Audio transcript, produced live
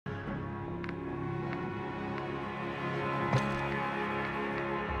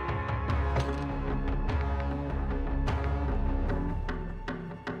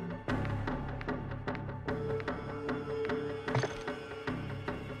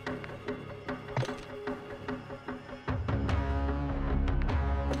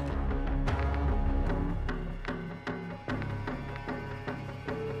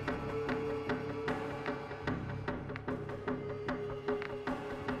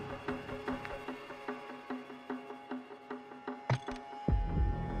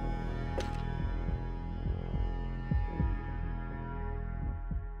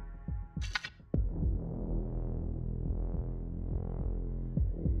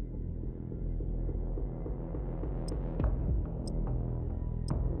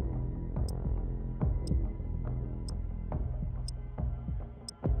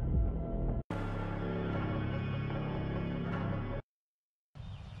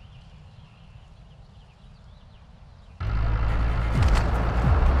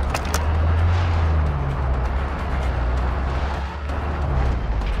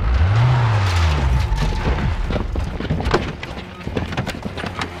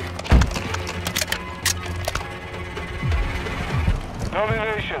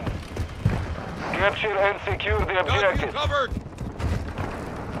Domination. Capture and secure the objective. Covered.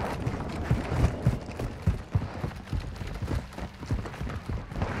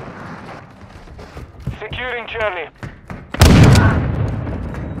 Securing Charlie.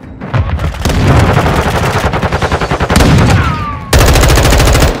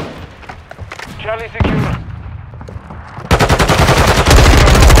 Charlie secure.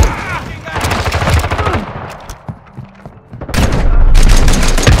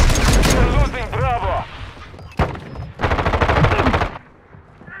 We're losing Bravo.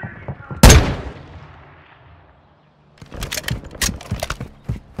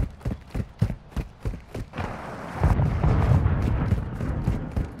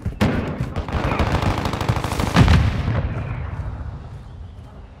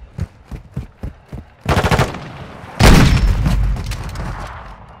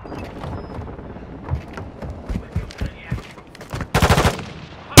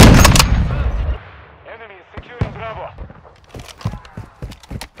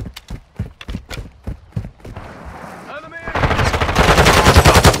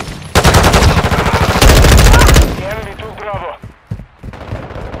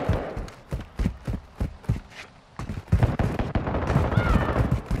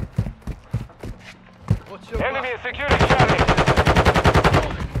 Enemy is securing Charlie.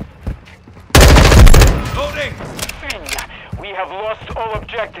 Loading! We have lost all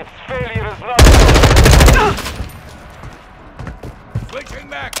objectives. Failure is not... Switching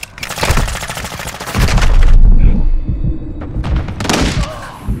back!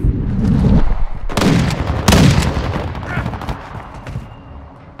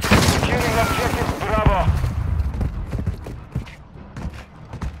 Securing objective Bravo.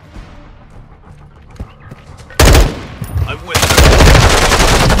 I'm with you.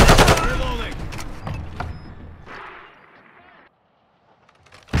 Reloading.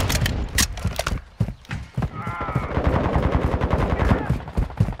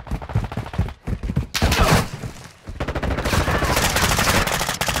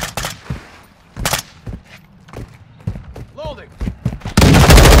 Loading.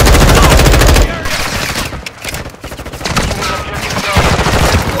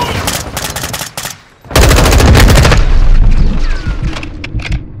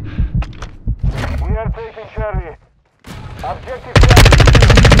 Charlie. Objective Charlie.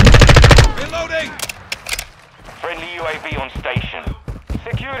 Reloading! Friendly UAV on station.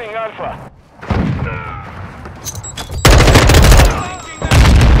 Securing Alpha.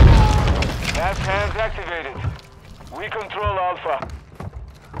 Gas hands activated. We control Alpha.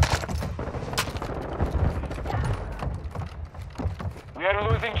 We are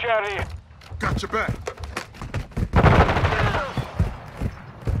losing Charlie. Got your back.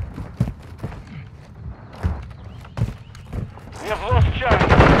 We have lost Charlie.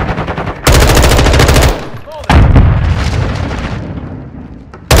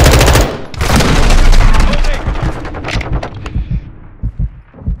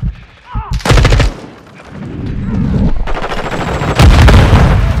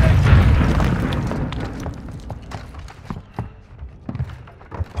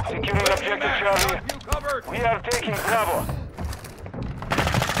 Securing objective Charlie. We are taking Bravo.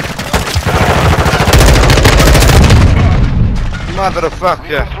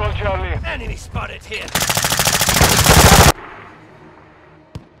 Motherfucker. Control Charlie. Enemy spotted here.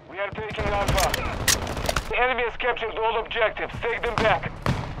 We are taking Alpha. The enemy has captured all objectives. Take them back.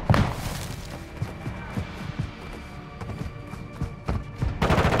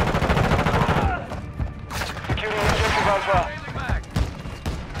 Securing objective Alpha.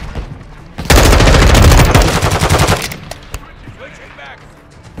 Switching back.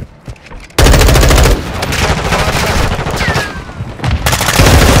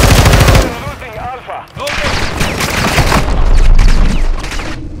 Losing Alpha.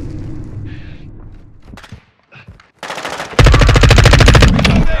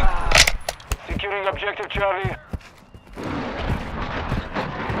 Securing objective Charlie.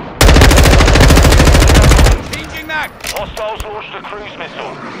 Changing back. Hostiles launched a cruise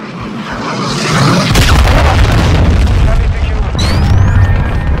missile. Charlie secure.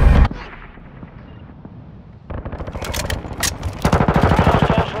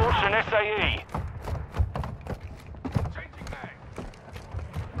 Hostiles launched an SAE. Changing back.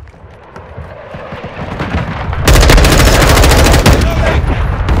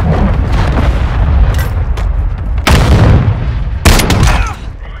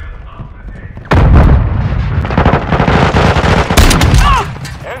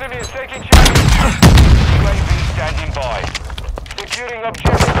 Enemy is taking Charlie. UAV standing by. Securing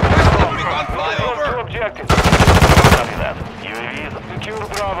objective. Got flyover. Two objectives. Copy that. UAV is Secure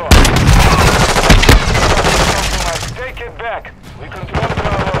Bravo. Take it back. We control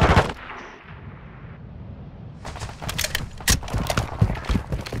Bravo.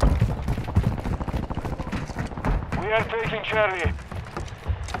 We are taking Charlie.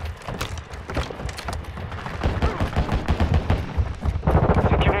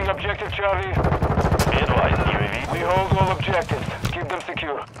 Securing objective Charlie. Be advised, UAV. We hold all objectives. Keep them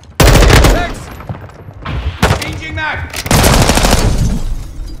secure. Six! Changing mag!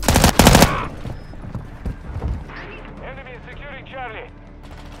 Enemy is securing Charlie.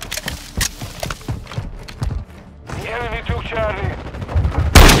 The enemy took Charlie.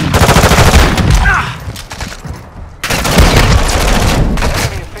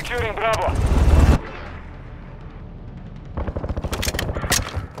 Enemy is securing Bravo.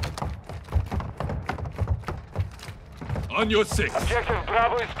 On your six. Objective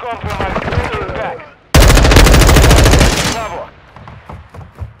Bravo is compromised. Take it back. Bravo.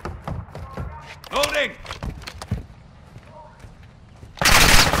 Holding!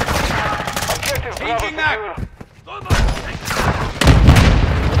 Objective Bravo Changing mag! secure.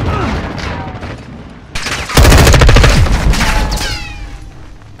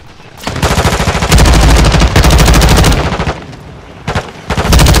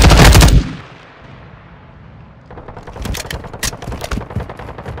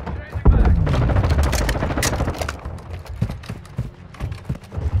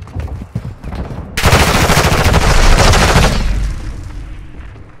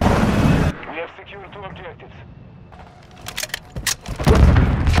 We have secured 2 objectives.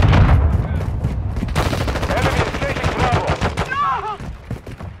 Enemy is taking Bravo.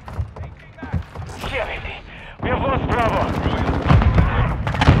 Damn it. We have lost Bravo.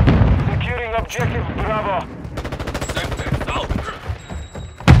 Securing objective Bravo.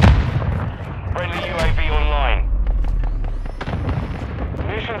 Friendly UAV online.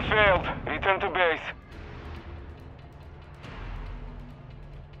 Mission failed. Return to base.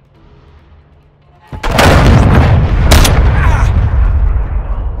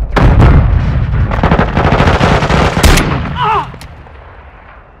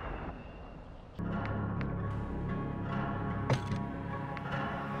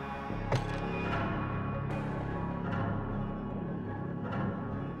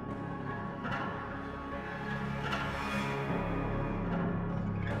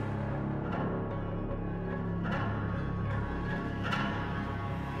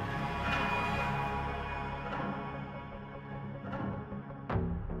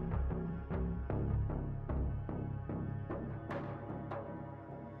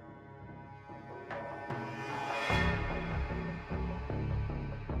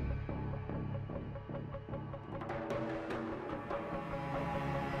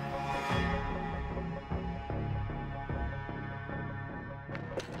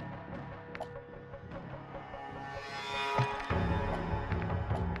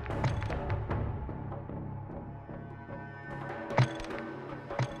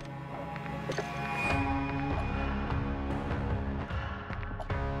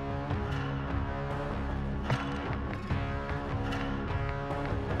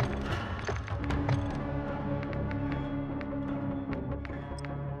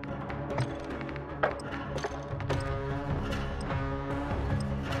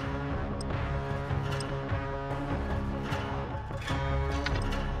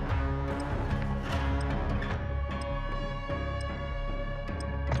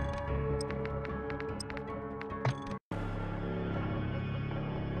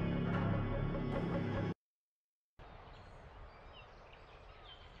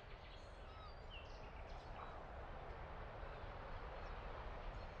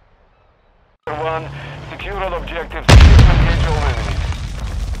 One, secure all objectives. Engage all enemies.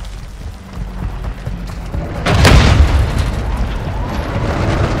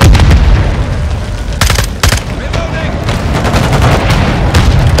 Reloading!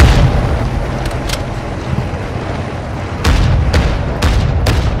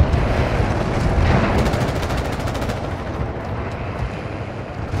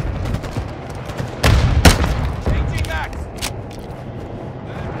 Changing mag!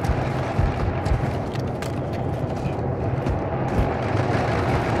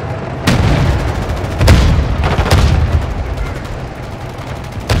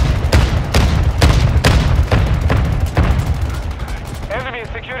 Enemy is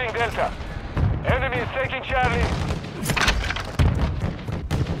securing Delta. Enemy is taking Charlie.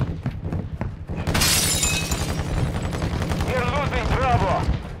 We are losing Bravo.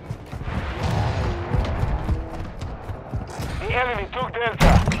 The enemy took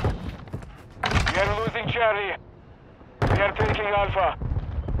Delta. We are losing Charlie. are taking Alpha.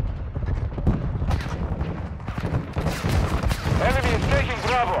 Enemy is taking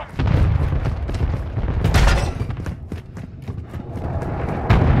Bravo.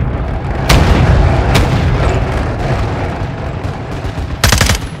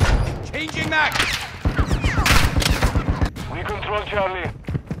 Changing back! We control Charlie.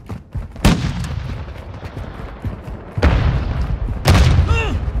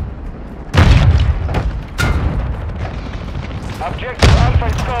 Objective Alpha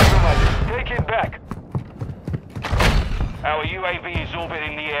is compromised. Take it back. Our UAV is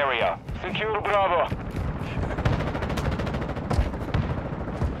orbiting the area. Secure Bravo.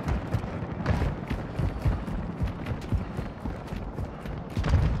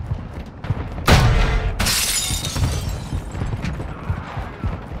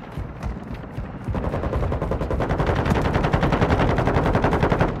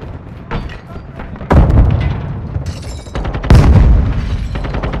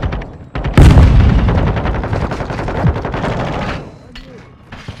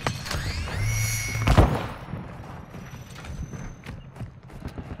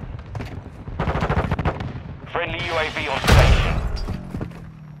 Friendly UAV on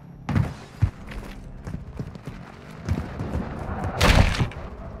station.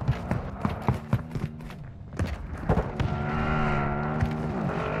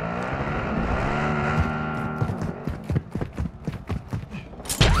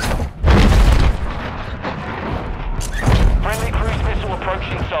 Friendly cruise missile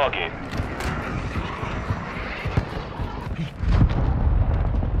approaching target.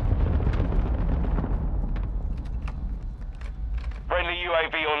 Friendly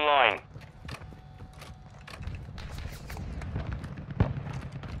UAV online.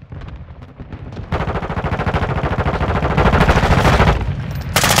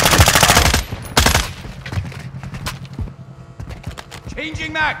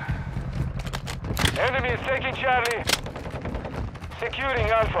 Changing back! Enemy is taking Charlie. Securing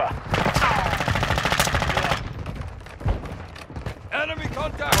Alpha. Enemy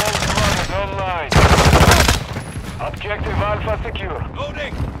contact! All squad online. Objective Alpha secure.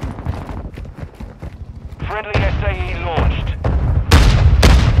 Loading! Friendly SAE launched.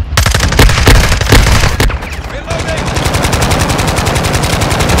 Reloading!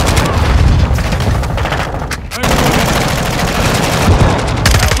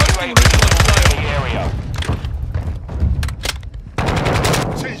 Our UAV is orbiting the area.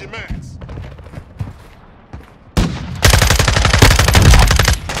 Changing max!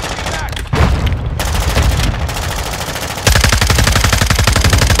 Back!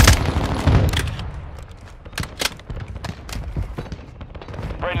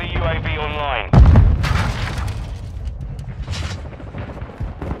 Friendly UAV online.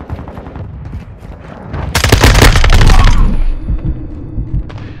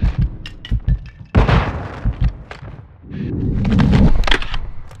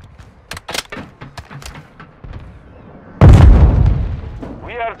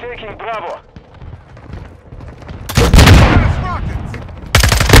 We are taking Bravo. Rockets!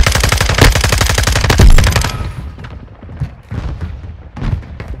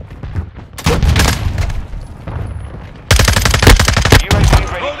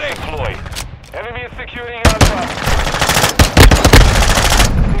 UAV ready Loading. to deploy. Enemy is securing Alpha.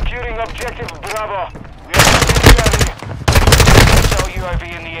 Securing objective Bravo. We are taking Charlie. Hostile UAV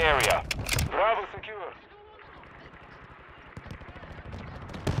in the area. Bravo secure.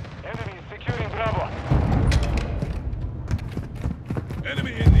 Enemy is securing Bravo.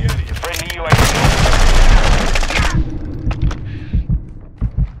 Enemy in the area. Friendly UAV.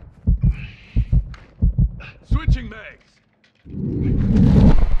 Switching mags.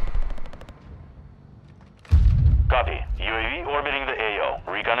 Copy. UAV orbiting the AO.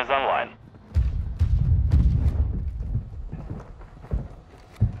 Recon is online.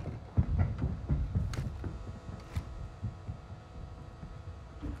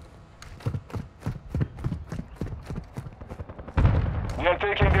 We are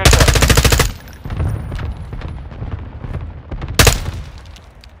taking Delta.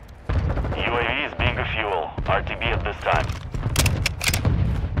 UAV is being a fuel. RTB at this time.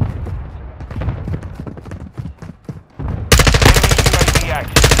 Enemy UAV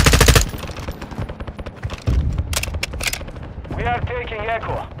active. We are taking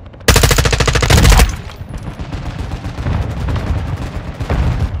Echo.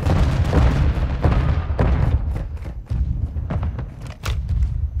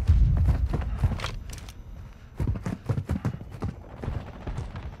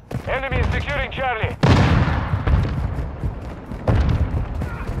 Enemy is securing Charlie.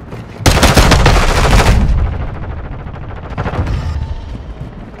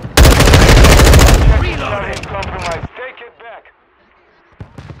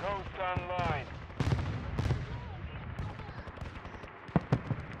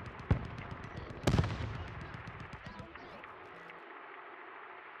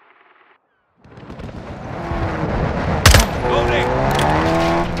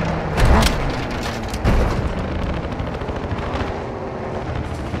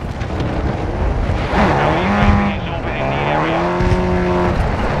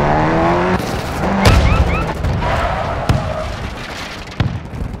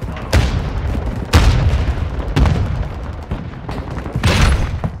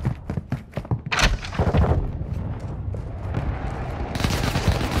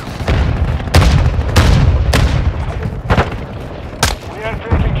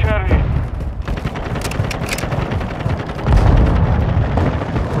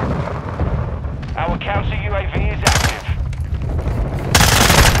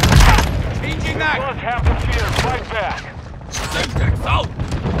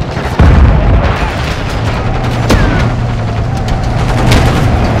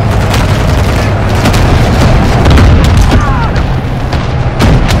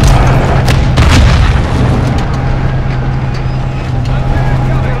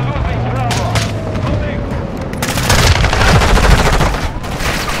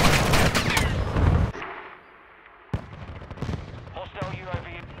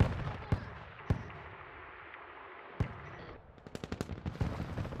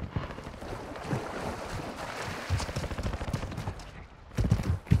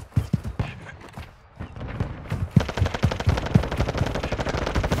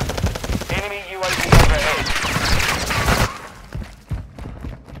 UAV overhead.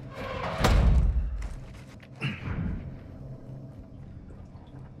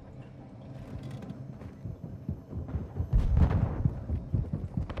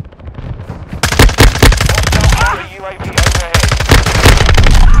 Hostile UAV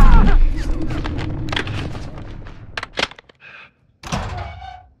overhead.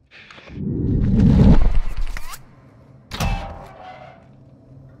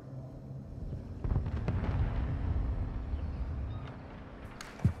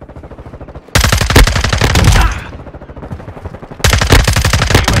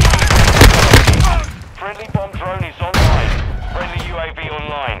 Friendly bomb drone is online. Friendly UAV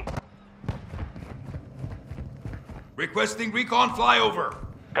online. Requesting recon flyover.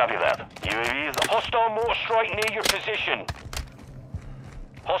 Copy that. UAV is Hostile mortar strike near your position.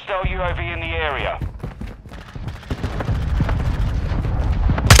 Hostile UAV in the area.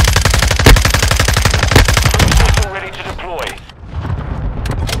 Cruise missile ready to deploy.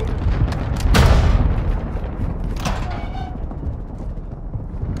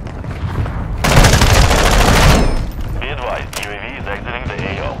 Be advised, UAV is exiting the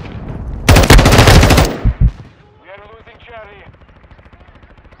AO. We are losing Charlie.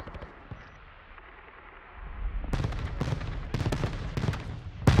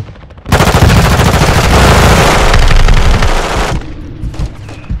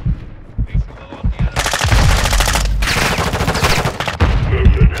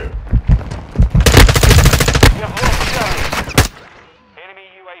 We have lost Charlie. Enemy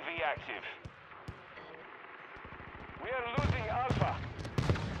UAV active. We are losing Alpha.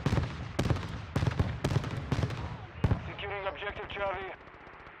 Securing objective Charlie.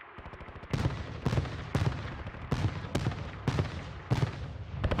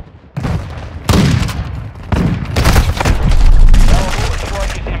 Our mortar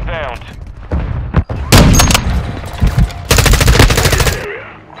strike is inbound.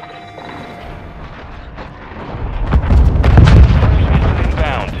 Cruise missile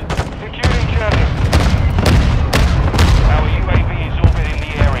inbound. Securing Charlie. Our UAV is orbiting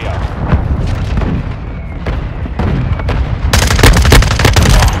the area.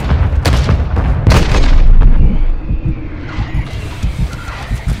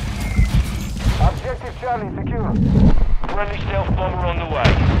 Objective Charlie secure. Friendly stealth bomber on the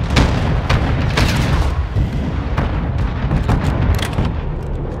way.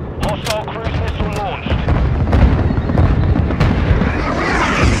 Hostile cruise missile launched.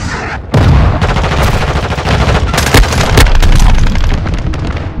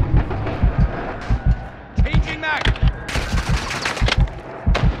 Changing mag.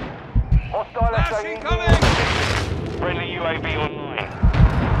 Hostile Flash SA incoming. Friendly UAV online.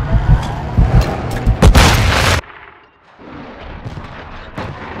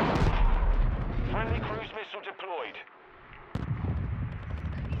 Friendly cruise missile deployed.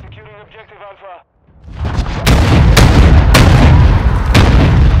 Securing objective Alpha.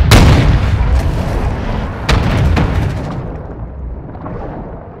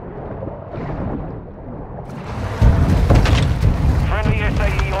 Friendly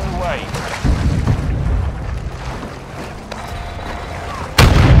SAE on the way.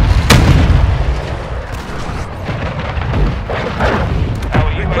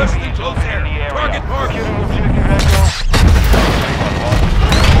 Our UAV Requesting is close orbiting air. the area. Target marked. Securing objective Echo.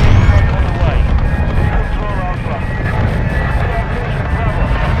 On the way. Control Alpha. We are taking Bravo.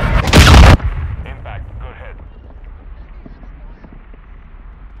 Impact. Go ahead.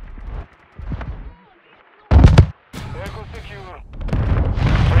 Echo secure.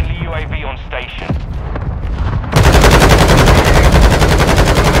 Friendly UAV on station.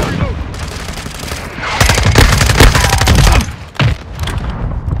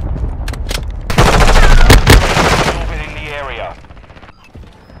 Orbiting the area.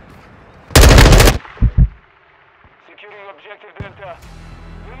 Securing objective Delta.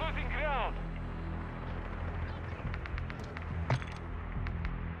 We're losing ground.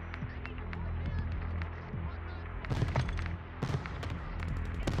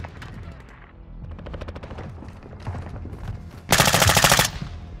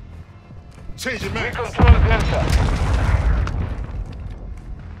 Changing We mag. control Delta.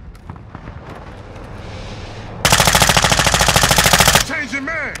 Changing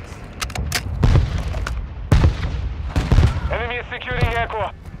mags. Enemy is securing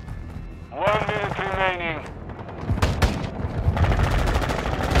Echo. 1 minute remaining.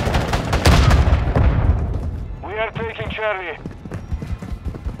 We are taking Charlie.